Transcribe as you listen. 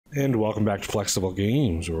And welcome back to Flexible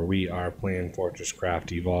Games, where we are playing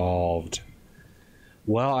FortressCraft Evolved.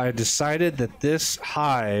 Well, I decided that this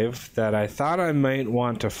hive that I thought I might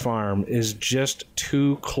want to farm is just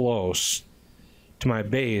too close to my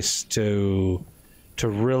base to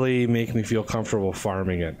really make me feel comfortable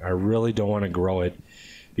farming it. I really don't want to grow it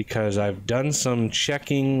because I've done some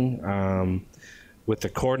checking with the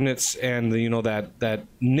coordinates and that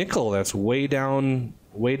nickel that's way down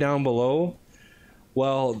below.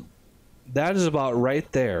 Well, that is about right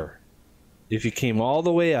there. If you came all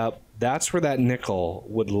the way up, that's where that nickel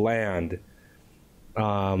would land.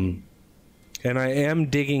 And I am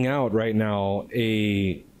digging out right now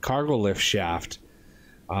a cargo lift shaft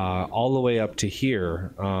all the way up to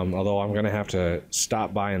here. Although I'm going to have to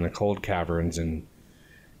stop by in the cold caverns and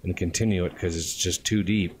continue it because it's just too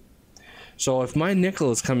deep. So if my nickel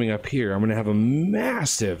is coming up here, I'm going to have a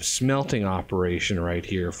massive smelting operation right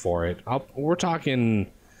here for it. We're talking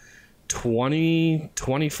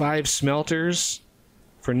 25 smelters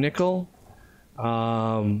for nickel.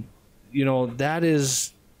 That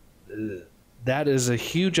is a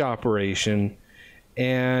huge operation,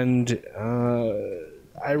 and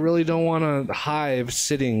I really don't want a hive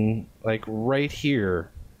sitting like right here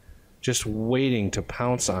just waiting to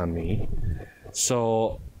pounce on me.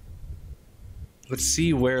 So let's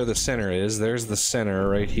see where the center is. There's the center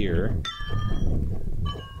right here.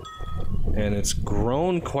 And it's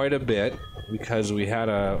grown quite a bit because we had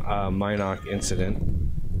a Minoc incident.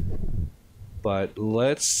 But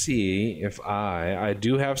let's see if I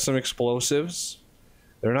do have some explosives.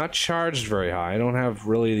 They're not charged very high. I don't have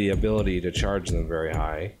really the ability to charge them very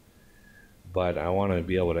high. But I want to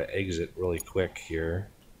be able to exit really quick here.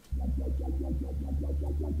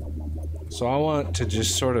 So I want to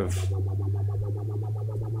just sort of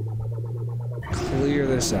clear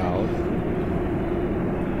this out.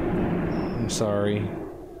 I'm sorry,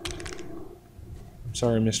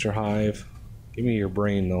 Mr. Hive. Give me your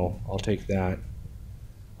brain, though. I'll take that.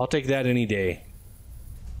 I'll take that any day.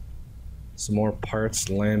 Some more parts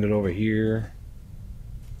landed over here.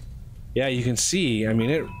 Yeah, you can see. I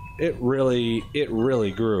mean, it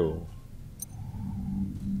really grew.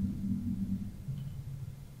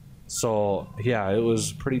 So yeah, it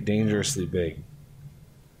was pretty dangerously big.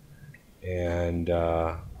 And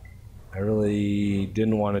I really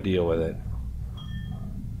didn't want to deal with it.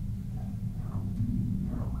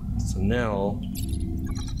 So now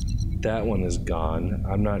that one is gone.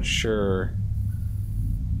 I'm not sure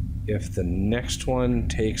if the next one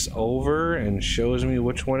takes over and shows me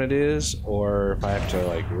which one it is, or if I have to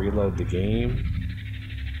like reload the game.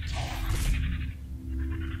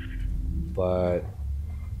 But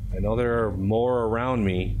I know there are more around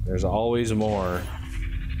me. There's always more.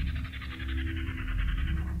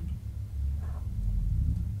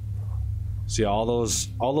 See all those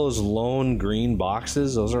lone green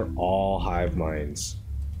boxes? Those are all hive minds.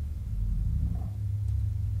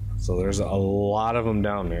 So there's a lot of them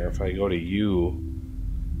down there. If I go to you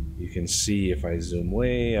can see if I zoom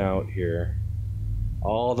way out here,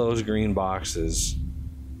 all those green boxes.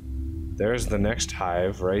 There's the next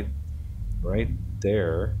hive right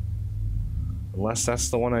there. Unless that's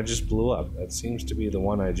the one I just blew up. That seems to be the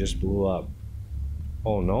one I just blew up.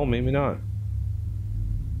 Oh no, maybe not.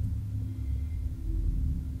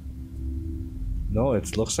 No,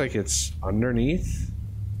 it looks like it's underneath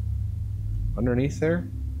there.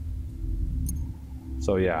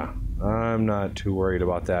 So yeah, I'm not too worried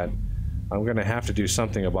about that. I'm gonna have to do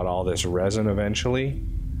something about all this resin eventually.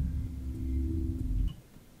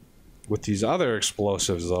 With these other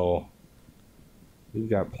explosives though, we've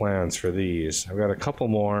got plans for these. I've got a couple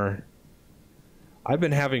more. I've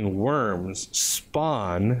been having worms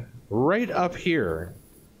spawn right up here.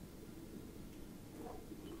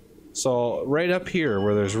 So right up here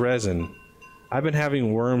where there's resin, I've been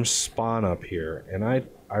having worms spawn up here, and I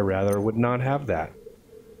rather would not have that.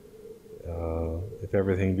 If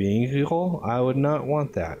everything being equal, I would not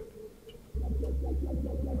want that.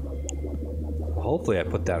 Hopefully I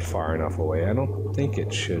put that far enough away. I don't think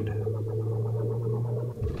it should.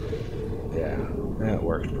 Yeah, that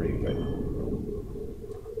worked pretty good.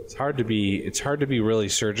 It's hard to be really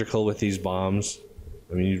surgical with these bombs.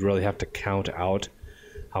 I mean, you'd really have to count out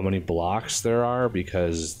how many blocks there are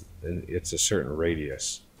because it's a certain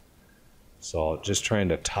radius. So just trying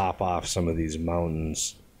to top off some of these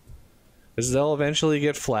mountains, because they'll eventually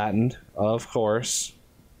get flattened, of course.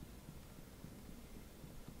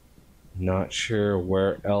 Not sure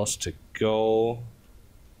where else to go.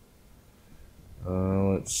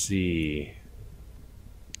 Let's see.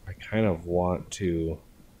 I kind of want to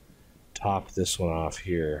top this one off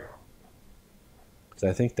here.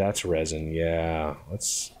 I think that's resin. Yeah,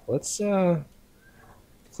 let's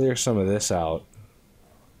clear some of this out.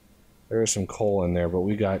 There is some coal in there, but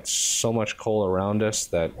we got so much coal around us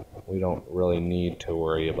that we don't really need to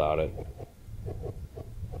worry about it.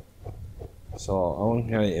 So I want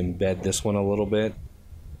to kind of embed this one a little bit.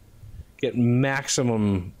 Get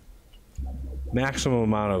maximum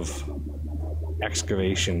amount of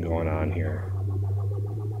excavation going on here.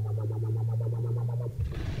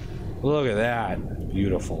 Look at that.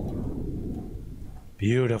 Beautiful.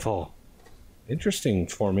 Beautiful. Interesting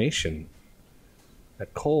formation.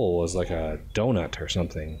 That coal was like a donut or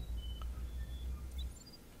something.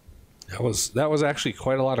 That was actually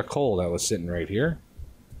quite a lot of coal that was sitting right here.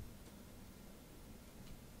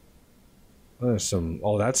 There's some,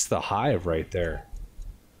 oh, that's the hive right there.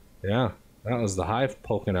 Yeah, that was the hive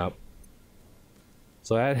poking up.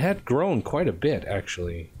 So that had grown quite a bit,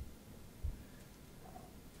 actually.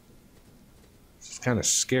 It's kind of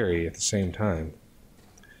scary at the same time.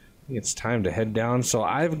 I think it's time to head down. So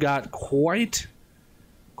I've got quite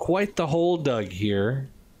the hole dug here.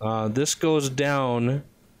 This goes down.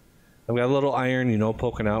 I've got a little iron, you know,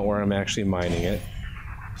 poking out where I'm actually mining it.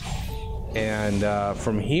 And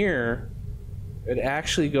from here, it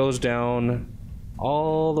actually goes down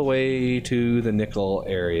all the way to the nickel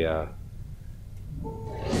area.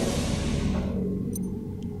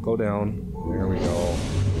 Go down. There we go.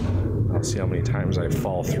 I'll see how many times I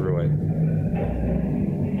fall through it.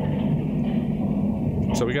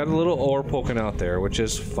 So we got a little ore poking out there, which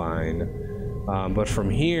is fine. But from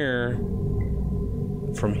here,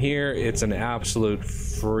 it's an absolute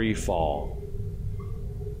free fall.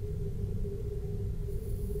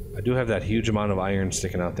 I do have that huge amount of iron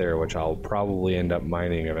sticking out there, which I'll probably end up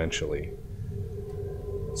mining eventually.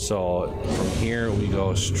 So from here we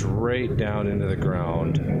go straight down into the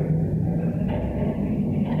ground.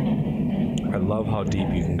 I love how deep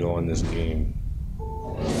you can go in this game.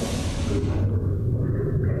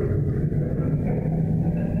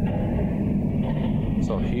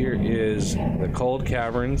 So here is the cold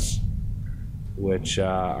caverns, which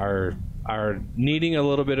are needing a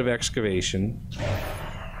little bit of excavation.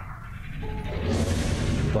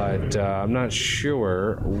 But I'm not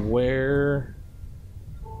sure where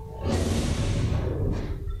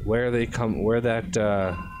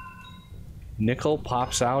that nickel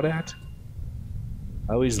pops out at.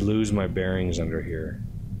 I always lose my bearings under here.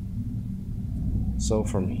 So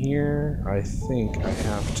from here, I think I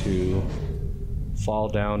have to fall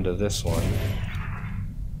down to this one.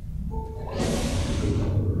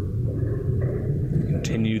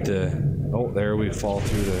 Continue the... Oh, there we fall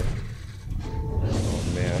through the... Oh,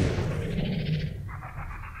 man.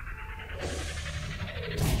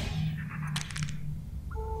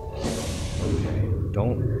 Okay,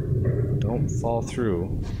 don't fall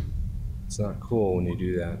through. It's not cool when you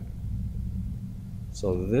do that.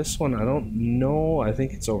 So this one, I don't know. I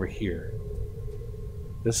think it's over here.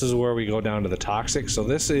 This is where we go down to the toxic. So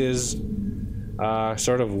this is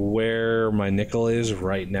sort of where my nickel is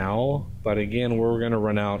right now. But again, we're going to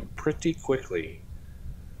run out pretty quickly.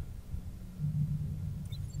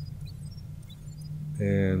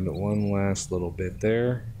 And one last little bit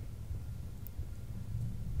there.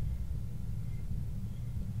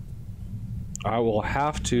 I will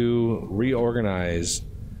have to reorganize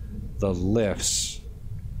the lifts,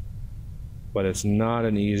 but it's not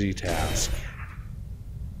an easy task.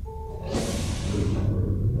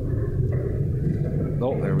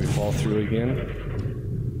 Oh, there we fall through again.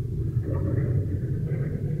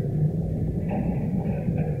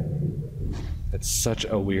 It's such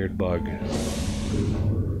a weird bug.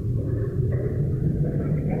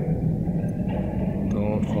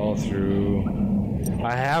 Don't fall through.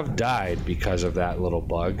 I have died because of that little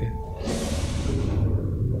bug.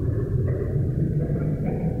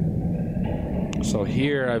 So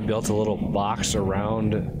here I built a little box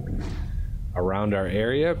around our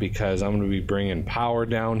area because I'm going to be bringing power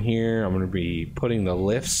down here. I'm going to be putting the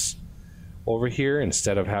lifts over here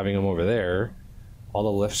instead of having them over there. All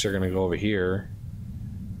the lifts are going to go over here.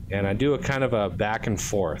 And I do a kind of a back and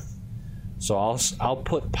forth. So I'll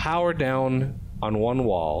put power down on one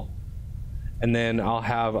wall, and then I'll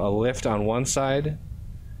have a lift on one side,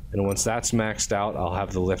 and once that's maxed out, I'll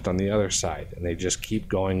have the lift on the other side, and they just keep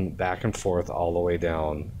going back and forth all the way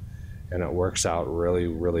down, and it works out really,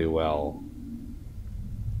 really well.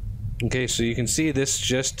 Okay, so you can see this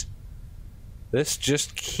just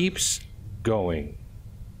keeps going.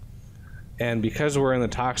 And because we're in the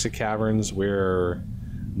toxic caverns, we're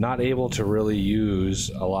not able to really use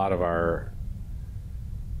a lot of our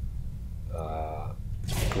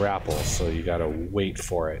grapples, so you gotta wait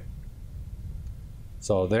for it.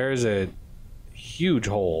 So there's a huge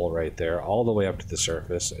hole right there, all the way up to the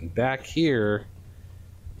surface. And back here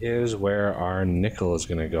is where our nickel is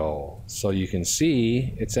going to go. So you can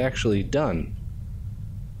see it's actually done.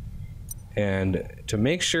 And to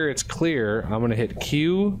make sure it's clear, I'm going to hit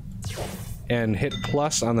Q and hit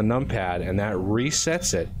plus on the numpad, and that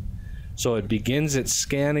resets it. So it begins its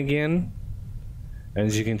scan again. And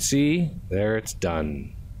as you can see, there it's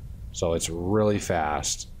done. So it's really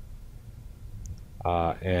fast.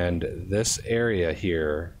 And this area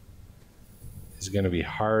here is going to be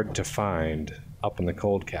hard to find up in the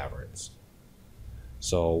cold caverns.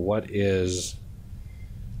 So what are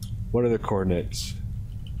the coordinates?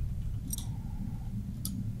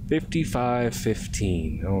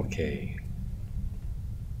 5515. Okay.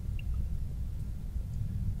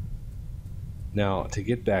 Now to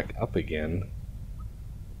get back up again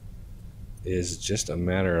is just a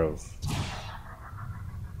matter of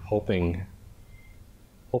hoping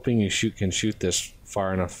you can shoot this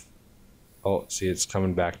far enough. Oh, see, it's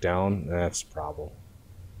coming back down. That's a problem.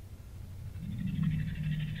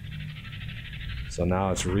 So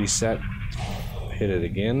now it's reset. Hit it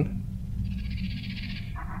again.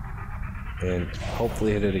 And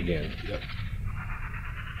hopefully hit it again. Yep.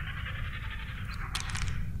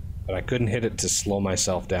 But I couldn't hit it to slow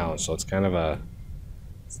myself down, so it's kind of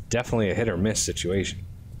it's definitely a hit or miss situation.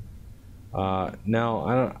 Now,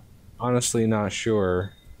 I'm honestly not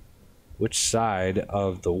sure which side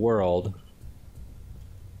of the world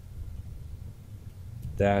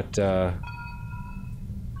that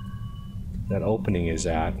opening is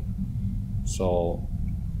at. So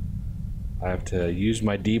I have to use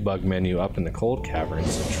my debug menu up in the cold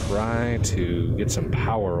caverns and try to get some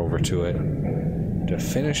power over to it to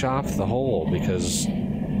finish off the hole, because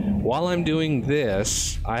while I'm doing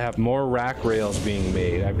this, I have more rack rails being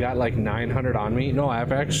made. I've got like 900 on me. No,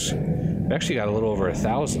 I've actually got a little over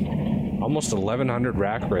 1,000, almost 1,100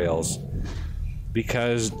 rack rails,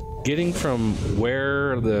 because getting from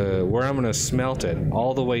where I'm going to smelt it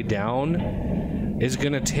all the way down is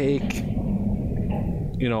going to take,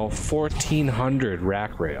 1,400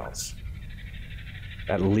 rack rails.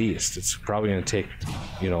 At least. It's probably going to take,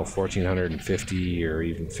 1,450 or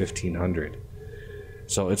even 1,500.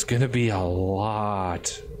 So it's going to be a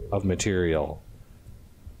lot of material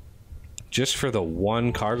just for the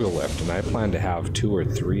one cargo lift, and I plan to have 2 or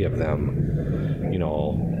 3 of them,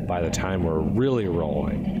 by the time we're really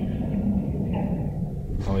rolling.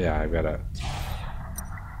 Oh yeah, I've got to...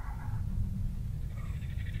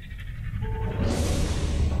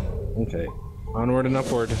 Okay, onward and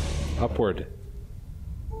upward. Upward.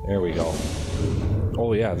 There we go.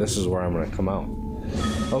 Oh yeah, this is where I'm going to come out.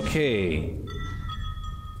 Okay.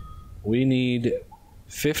 We need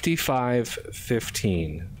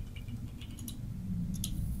 5515.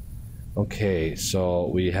 Okay, so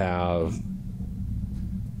we have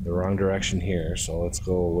the wrong direction here, so let's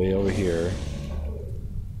go way over here.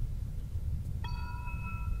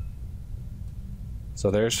 So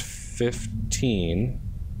there's 15.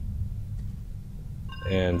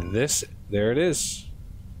 And there it is.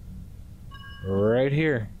 Right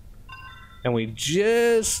here. And we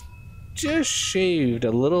just shaved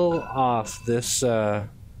a little off this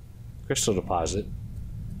crystal deposit,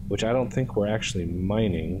 which I don't think we're actually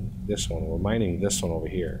mining this one. We're mining this one over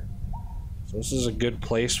here. So this is a good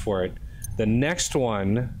place for it. The next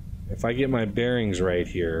one, if I get my bearings right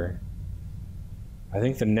here, I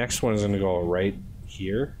think the next one is going to go right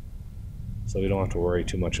here, so we don't have to worry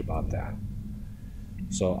too much about that.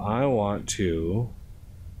 So I want to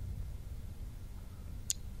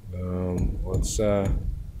let's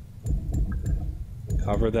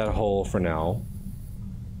cover that hole for now,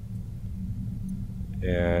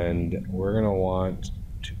 and we're gonna want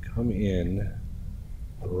to come in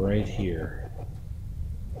right here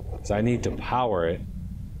because I need to power it.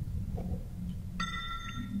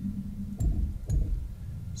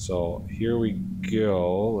 So here we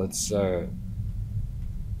go. Let's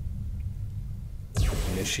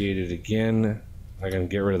initiate it again. I'm gonna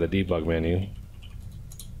get rid of the debug menu.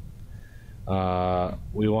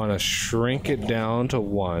 We want to shrink it down to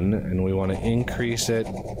 1, and we want to increase it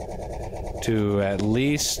to at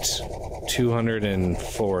least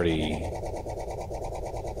 240,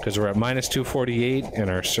 because we're at minus 248 and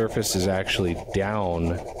our surface is actually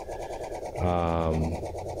down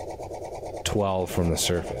 12 from the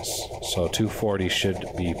surface, so 240 should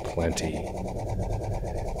be plenty.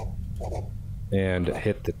 And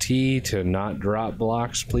hit the T to not drop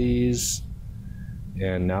blocks, please.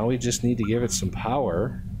 And now we just need to give it some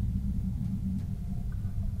power.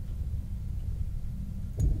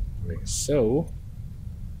 Like so.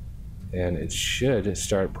 And it should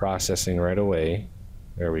start processing right away.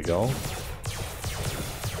 There we go.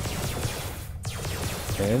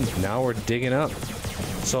 And now we're digging up.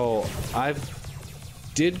 So I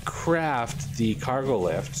did craft the cargo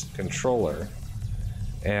lift controller,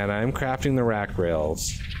 and I'm crafting the rack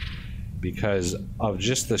rails because of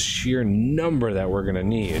just the sheer number that we're gonna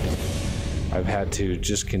need. I've had to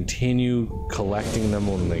just continue collecting them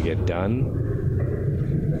when they get done.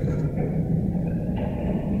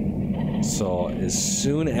 So as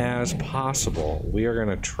soon as possible, we are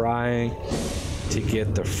gonna try to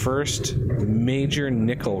get the first major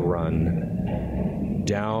nickel run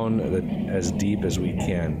down as deep as we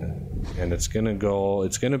can. And it's gonna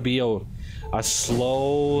be a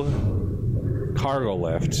slow cargo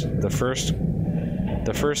lift. The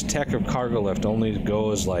first tech of cargo lift only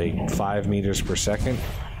goes like 5 meters per second.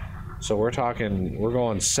 So we're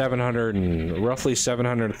going 700 and roughly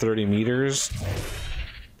 730 meters.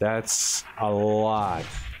 That's a lot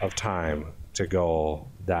of time to go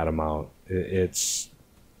that amount. It's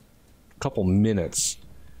a couple minutes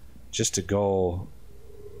just to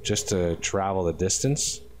travel the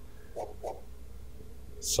distance.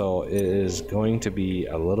 So it is going to be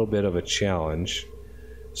a little bit of a challenge.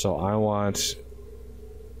 So I want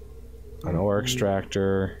an ore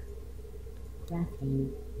extractor,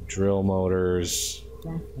 drill motors,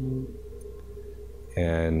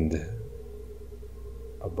 and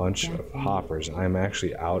a bunch of hoppers. I'm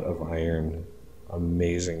actually out of iron.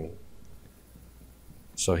 Amazing.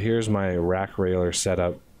 So here's my rack railer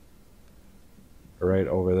setup right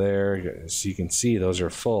over there. So you can see those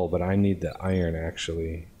are full, but I need the iron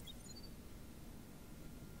actually.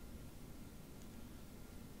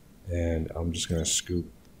 And I'm just gonna scoop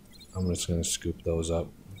those up.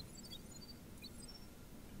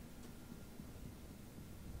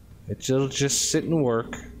 It'll just sit and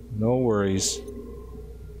work, no worries.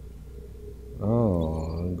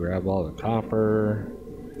 Oh, grab all the copper,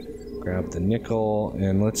 grab the nickel,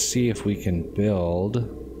 and let's see if we can build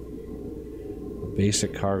a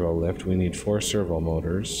basic cargo lift. We need 4 servo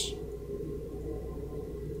motors.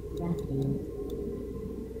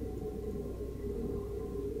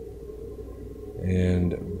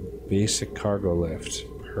 And basic cargo lift.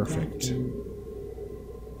 Perfect.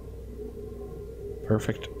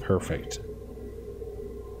 Perfect.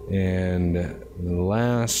 And the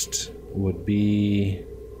last would be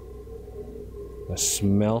a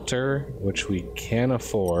smelter, which we can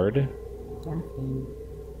afford,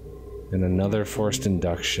 and another forced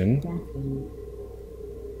induction.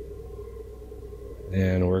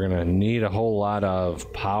 And we're gonna need a whole lot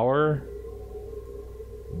of power,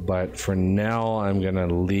 but for now I'm gonna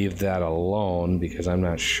leave that alone because I'm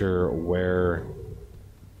not sure where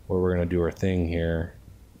we're gonna do our thing here.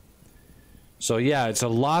 So yeah, it's a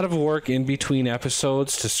lot of work in between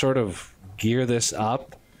episodes to sort of gear this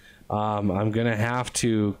up. I'm gonna have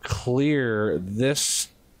to clear this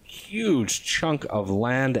huge chunk of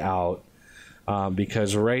land out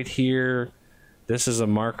because right here, this is a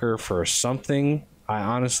marker for something. I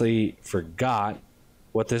honestly forgot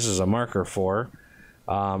what this is a marker for.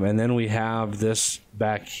 And then we have this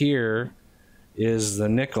back here is the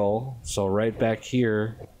nickel. So right back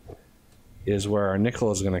here is where our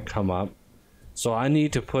nickel is gonna come up. So I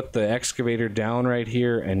need to put the excavator down right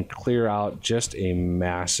here and clear out just a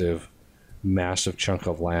massive chunk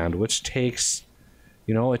of land, which takes,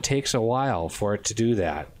 it takes a while for it to do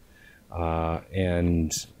that.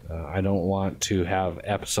 And I don't want to have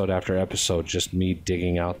episode after episode just me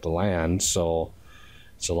digging out the land, so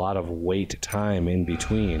it's a lot of wait time in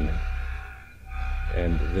between.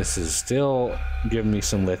 And this is still giving me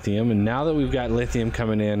some lithium, and now that we've got lithium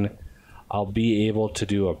coming in, I'll be able to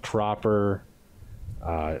do a proper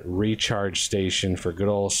recharge station for good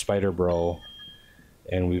old Spider Bro.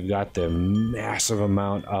 And we've got the massive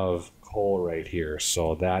amount of coal right here,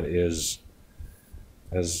 so that is,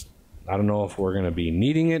 I don't know if we're going to be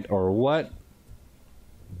needing it or what,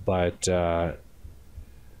 but our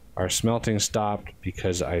smelting stopped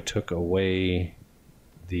because I took away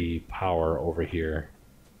the power over here.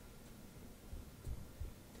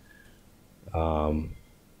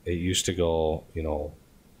 It used to go,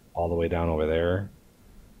 all the way down over there,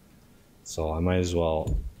 so I might as well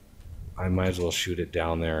shoot it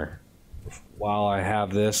down there while I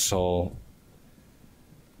have this, so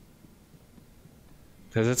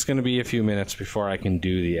because it's going to be a few minutes before I can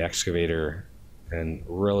do the excavator and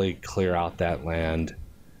really clear out that land,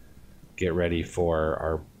 get ready for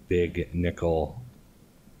our big nickel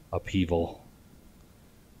upheaval.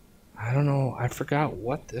 I don't know, I forgot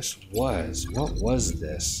what this was. What was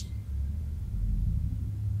this?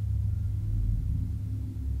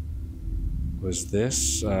 Was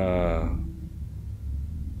this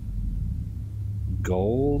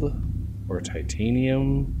gold or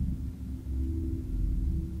titanium?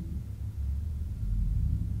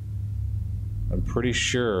 I'm pretty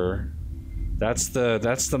sure that's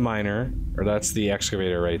the miner, or that's the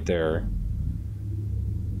excavator right there.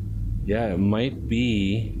 Yeah, it might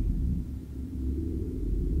be.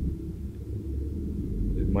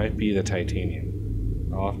 It might be the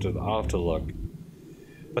titanium. I'll have to look.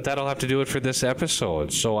 But that'll have to do it for this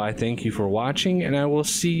episode. So I thank you for watching, and I will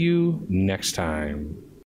see you next time.